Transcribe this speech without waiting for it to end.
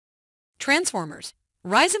Transformers: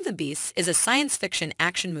 Rise of the Beasts is a science fiction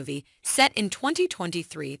action movie set in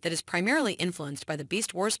 2023 that is primarily influenced by the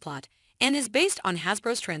Beast Wars plot and is based on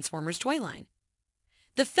Hasbro's Transformers toy line.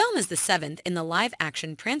 The film is the seventh in the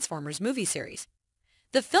live-action Transformers movie series.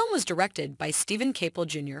 The film was directed by Stephen Capel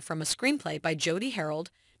Jr. from a screenplay by Jody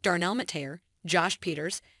Harold, Darnell Mateer, Josh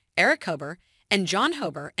Peters, Eric Hober, and John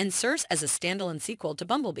Hober, and serves as a standalone sequel to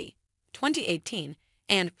Bumblebee, 2018,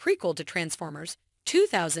 and prequel to Transformers,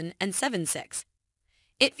 2007-6.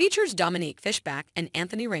 It features Dominique Fishback and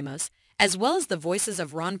Anthony Ramos, as well as the voices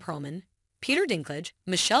of Ron Perlman, Peter Dinklage,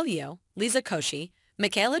 Michelle Yeoh, Liza Koshy,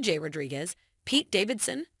 Michaela J. Rodriguez, Pete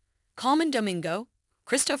Davidson, Colman Domingo,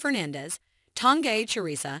 Cristo Fernandez, Tongai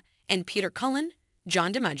Chirisa, and Peter Cullen,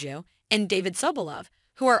 John DiMaggio, and David Sobolov,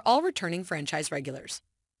 who are all returning franchise regulars.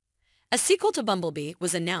 A sequel to Bumblebee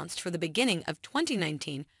was announced for the beginning of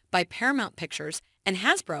 2019 by Paramount Pictures and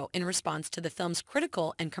Hasbro in response to the film's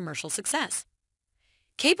critical and commercial success.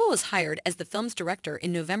 Capel was hired as the film's director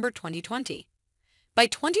in November 2020. By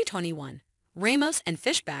 2021, Ramos and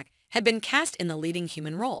Fishback had been cast in the leading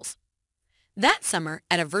human roles. That summer,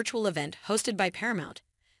 at a virtual event hosted by Paramount,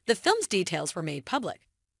 the film's details were made public.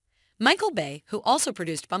 Michael Bay, who also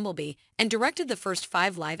produced Bumblebee and directed the first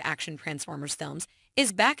 5 live-action Transformers films,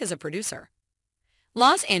 is back as a producer.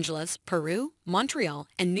 Los Angeles, Peru, Montreal,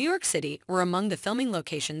 and New York City were among the filming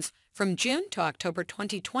locations from June to October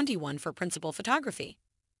 2021 for principal photography.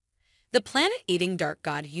 The planet-eating dark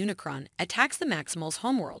god Unicron attacks the Maximals'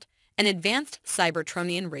 homeworld, an advanced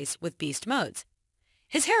Cybertronian race with beast modes.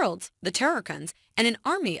 His heralds, the Terrorcons, and an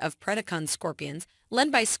army of Predacon scorpions led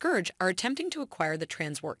by Scourge are attempting to acquire the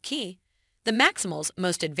Transwarp Key, the Maximals'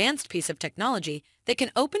 most advanced piece of technology that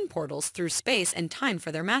can open portals through space and time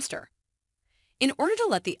for their master. In order to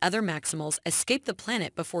let the other Maximals escape the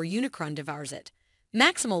planet before Unicron devours it,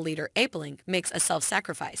 Maximal leader Apelink makes a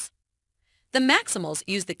self-sacrifice. The Maximals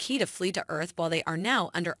use the key to flee to Earth while they are now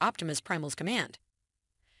under Optimus Primal's command.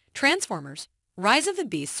 Transformers: Rise of the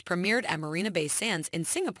Beasts premiered at Marina Bay Sands in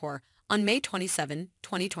Singapore on May 27,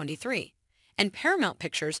 2023, and Paramount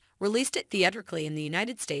Pictures released it theatrically in the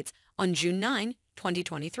United States on June 9,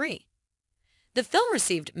 2023. The film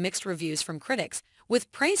received mixed reviews from critics,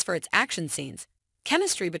 with praise for its action scenes,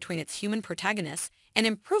 chemistry between its human protagonists, and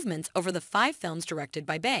improvements over the 5 films directed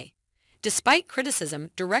by Bay, despite criticism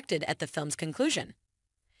directed at the film's conclusion.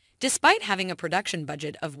 Despite having a production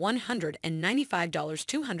budget of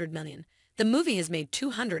 $195 million, the movie has made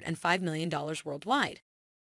 $205 million worldwide.